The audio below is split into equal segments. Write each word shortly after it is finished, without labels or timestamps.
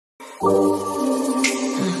Who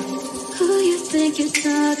you think you're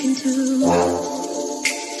talking to?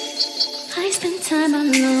 I spent time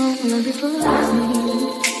alone long before.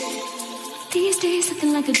 These days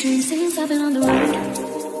something like a dream since I've been on the road.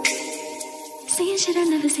 Seeing shit I've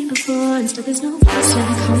never seen before, and still there's no place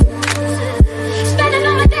like home. Spending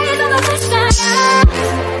all my days on the west side.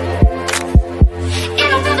 It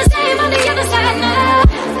don't feel the same on the other side now.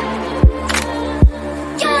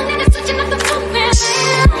 Young niggas switching up the movement.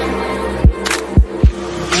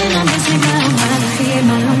 And I'm missing my mind, I fear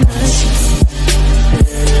my own blood.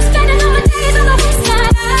 Spending all my days on the west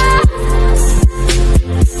side.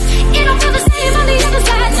 It don't feel the same on the other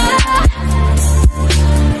side now.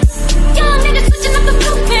 Young niggas switching up the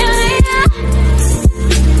movement.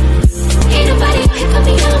 Ain't nobody out here put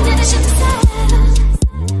me on, then I shut the side.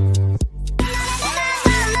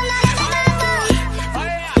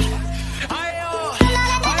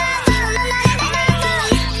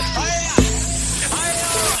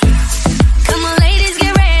 Come on, ladies,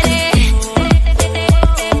 get ready.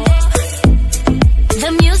 The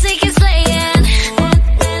music is playing.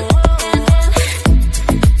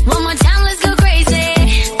 One more time, let's go crazy.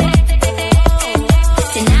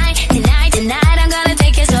 Tonight, tonight, tonight, I'm gonna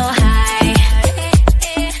take it so high.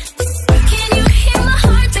 Can you hear my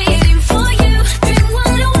heart beating for you? Drink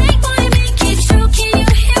one away, boy, make it true. Can you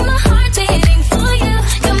hear my heart beating for you?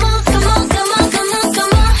 Come on, come on, come on, come on,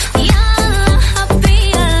 come on. يلا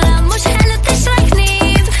حبيبي مش حلو تشركني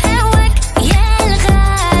بهواك يا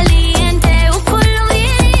الغالي انت وكله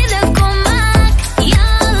يريدكم معك.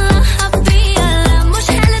 يلا حبيبي مش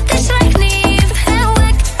حلو تشركني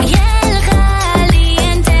بهواك يا الغالي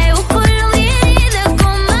انت وكله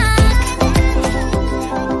يريدكم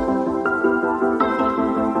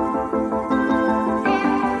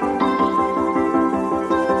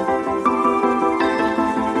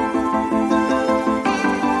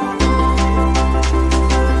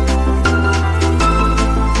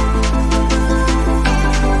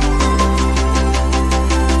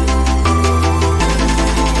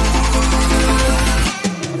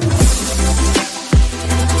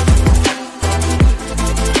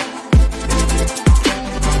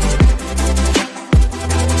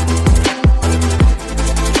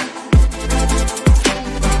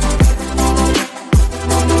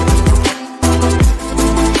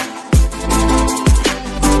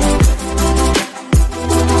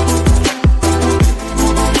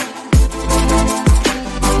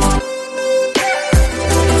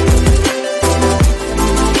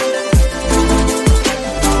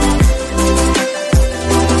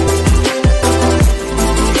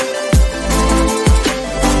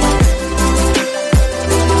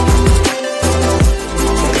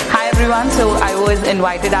Hi everyone, so I was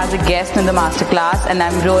invited as a guest in the masterclass and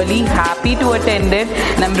I'm really happy to attend it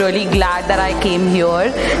and I'm really glad that I came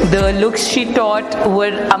here. The looks she taught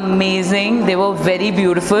were amazing. They were very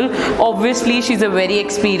beautiful. Obviously she's a very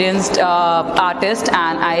experienced artist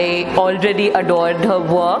and I already adored her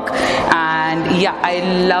work, and yeah, I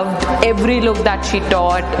loved every look that she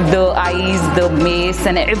taught. The eyes, the mace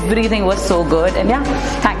and everything was so good, and yeah,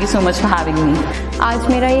 thank you so much for having me. आज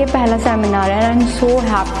मेरा ये पहला seminar है and so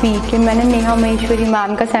happy कि मैंने Neha Maheshwari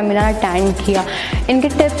ma'am का seminar attend किया। इनके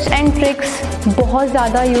टिप्स एंड ट्रिक्स बहुत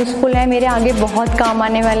ज़्यादा यूज़फुल हैं, मेरे आगे बहुत काम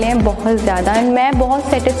आने वाले हैं, बहुत ज़्यादा। एंड मैं बहुत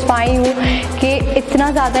सेटिस्फाई हूँ कि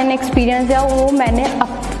इतना ज़्यादा इन एक्सपीरियंस है वो मैंने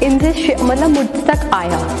इनसे मतलब मुझ तक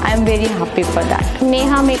आया। I am very happy for that.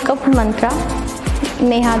 Neha makeup मंत्रा,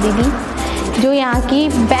 नेहा दीदी जो यहाँ की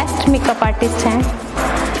बेस्ट मेकअप आर्टिस्ट हैं,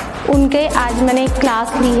 उनके आज मैंने एक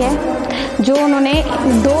क्लास ली है जो उन्होंने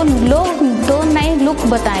दो नए लुक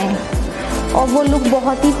बताए हैं और वो लुक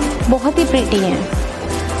बहुत ही प्रीटी हैं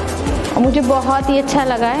और मुझे बहुत ही अच्छा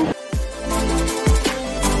लगा है।